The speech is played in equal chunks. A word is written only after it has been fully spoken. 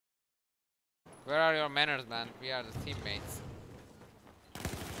Where are your manners, man? We are the teammates.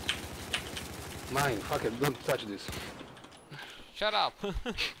 Mine, fuck it, don't touch this. Shut up!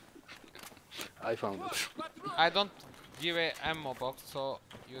 I found it. I don't give a ammo box, so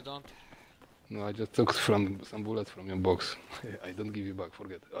you don't. No, I just took some bullets from your box. I don't give you back,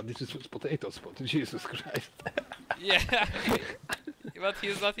 forget. Oh, this is potato spot, Jesus Christ. Yeah, but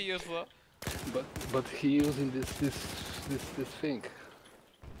he's not here, so. But he using this thing.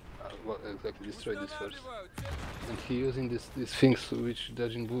 Well, exactly, destroy this first. And he using these things which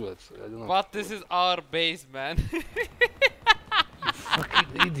dodging bullets. I don't know. But this is our base, man. You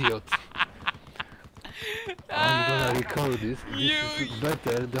fucking idiot. I'm gonna record this. This is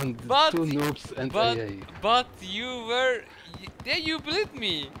better than the 2 noobs and A.A. But you were... Yeah, you believed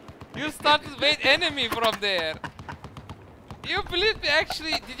me. You started with enemy from there. You believed me,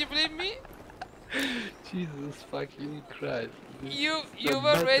 actually. Did you believe me? Jesus fucking Christ. You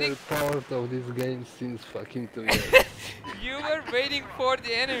were waiting... part of this game since fucking 2 years. You were waiting for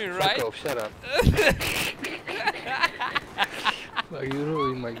the enemy, right? Fuck off, shut up. Like, you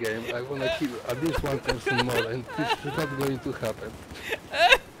ruined my game. I wanna kill at least 1 person more, and this is not going to happen.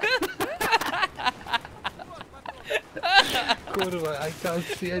 Kurwa, I can't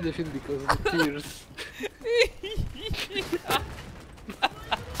see anything because of the tears.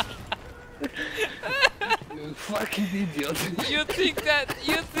 You fucking idiot. You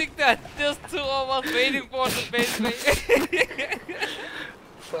think that just 2 of us waiting for the base mate?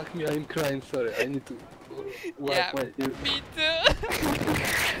 Fuck me, I'm crying, sorry. I need to wipe my ear. Me too.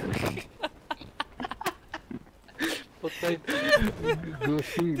 But I do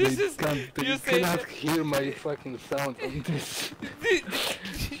think they cannot hear my fucking sound on this.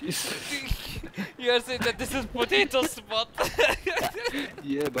 You are saying that this is potato spot.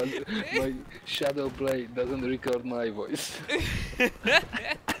 Yeah, but my shadow play doesn't record my voice.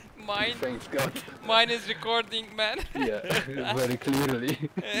 Mine. Thanks God. Mine is recording, man. Yeah, very clearly.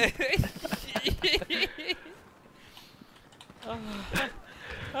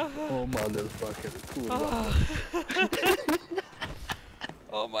 Oh motherfucker, cool.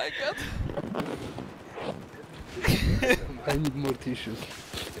 Oh my god. I need more tissues.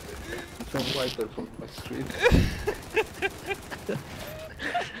 Some wiper for my screen.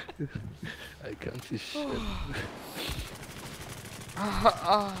 I can't see shit.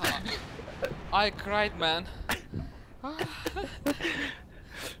 I cried, man.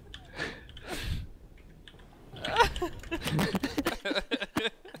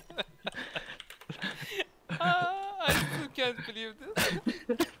 I still can't believe this.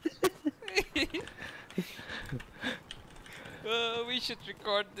 We should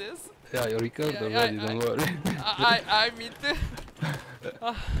record this. Yeah, you record already, don't worry. I me too.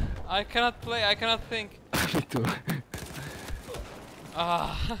 I cannot play, I cannot think. Me too.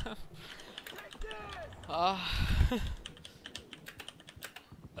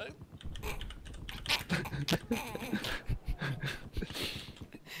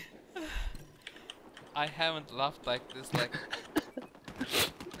 I haven't laughed like this, like...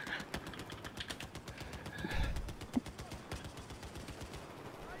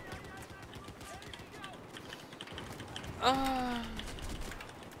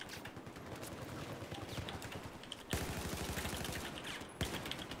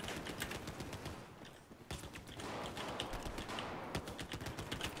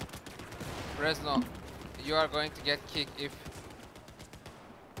 Rezno, you are going to get kicked if...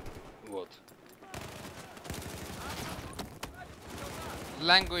 What?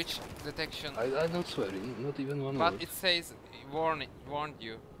 Language detection. I'm not swearing, not even one but word. It says warned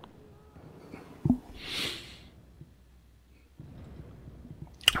you.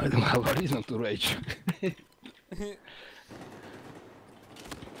 I don't have a reason to rage.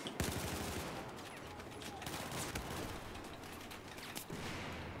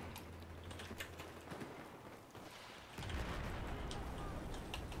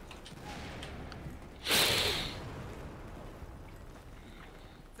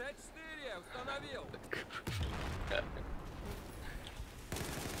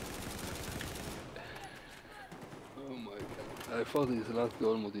 Oh my god. I thought this last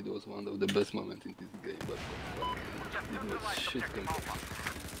goal mode it was one of the best moments in this game, but it was shit compared.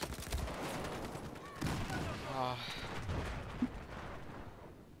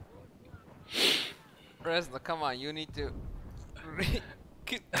 Rezno, come on, you need to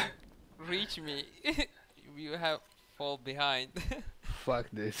reach me. You have fall behind. Fuck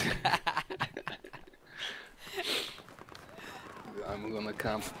this. I'm gonna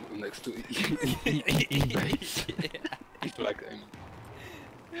camp next to base. It's like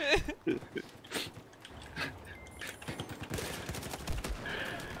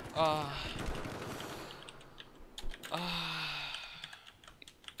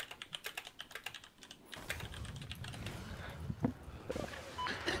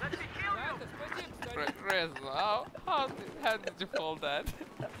Rezno, how did you fall that?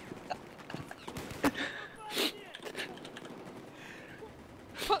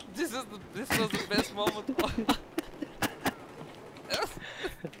 This was the best moment.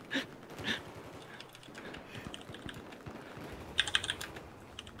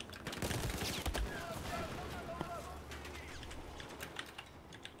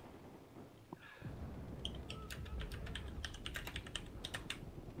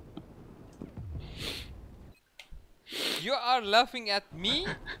 You are laughing at me?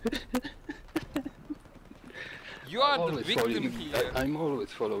 You are the victim here. I'm always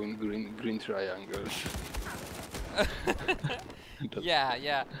following green triangles. Yeah,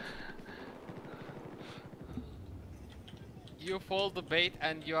 yeah. You fall the bait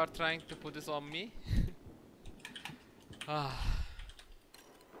and you are trying to put this on me? Ah.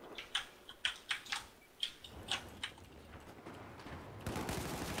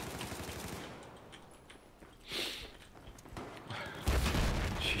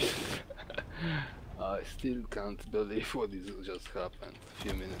 I still can't believe what is just happened a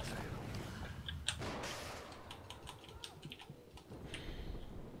few minutes ago.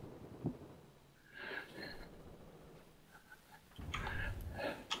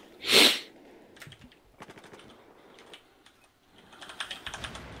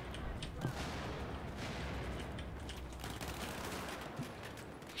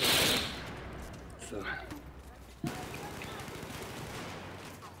 So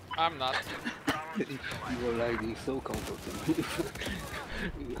I'm not. you were lying so comfortably.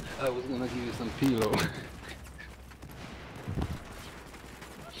 I was gonna give you some pillow.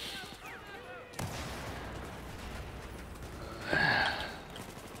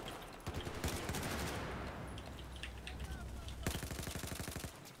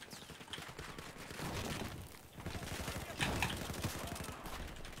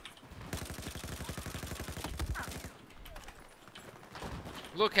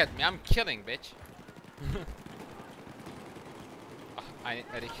 Look at me, I'm killing, bitch. I need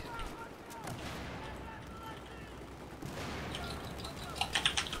medic.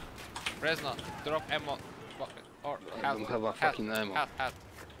 Rezno, drop ammo. Or I don't have a fucking ammo. Health.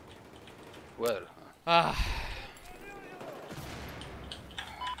 Where? Ah.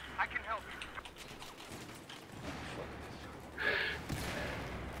 I can help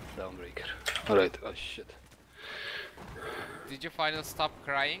you. Downbreaker. Alright, oh shit. Did you finally stop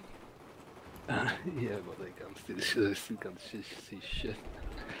crying? Yeah, but I still can't see shit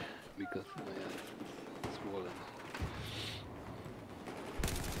because my eyes is swollen.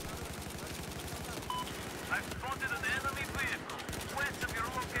 I've spotted an enemy vehicle west of your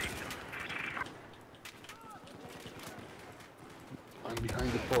location. I'm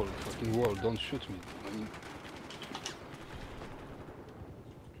behind the pole, fucking wall, don't shoot me. I mean,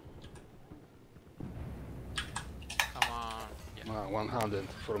 Come on. Yeah. 100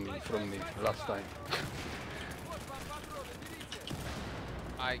 from me, last time.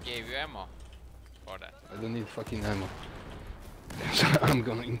 I gave you ammo for that. I don't need fucking ammo. I'm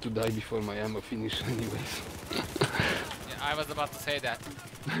going to die before my ammo finish anyways. Yeah, I was about to say that.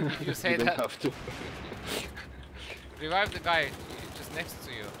 If you say you don't that, have to. revive the guy just next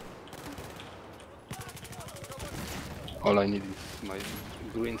to you. All I need is my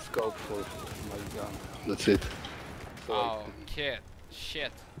green scope for my gun. That's it. So Oh, kid.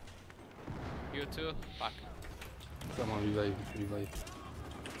 Shit. You too? Fuck. someone revive.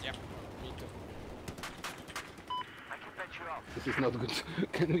 Yep, me too. I can bet you off. This is not good.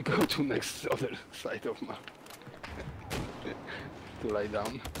 Can we go to next other side of map? To lie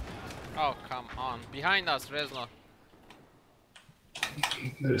down. Oh, come on. Behind us, Rezno.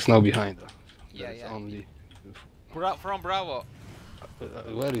 There is no behind us. Yeah, There is yeah. only. From Bravo.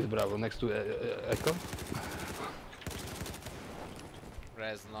 Where is Bravo? Next to Echo?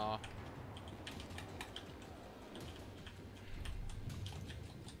 Rezno.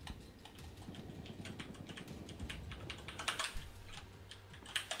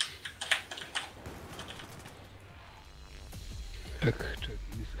 Check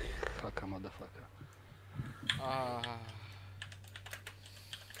this haka motherfucker. Ah.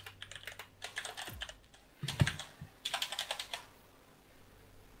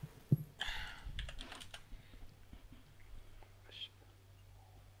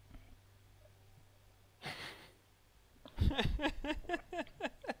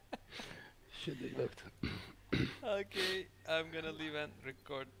 Shit, they left. Okay, I'm gonna leave and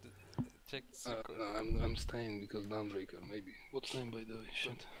record. Check this record. I'm staying because Downbreaker maybe. What's time by the way?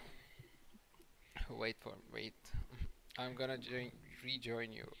 Shit. Wait. I'm gonna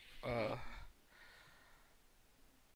rejoin you.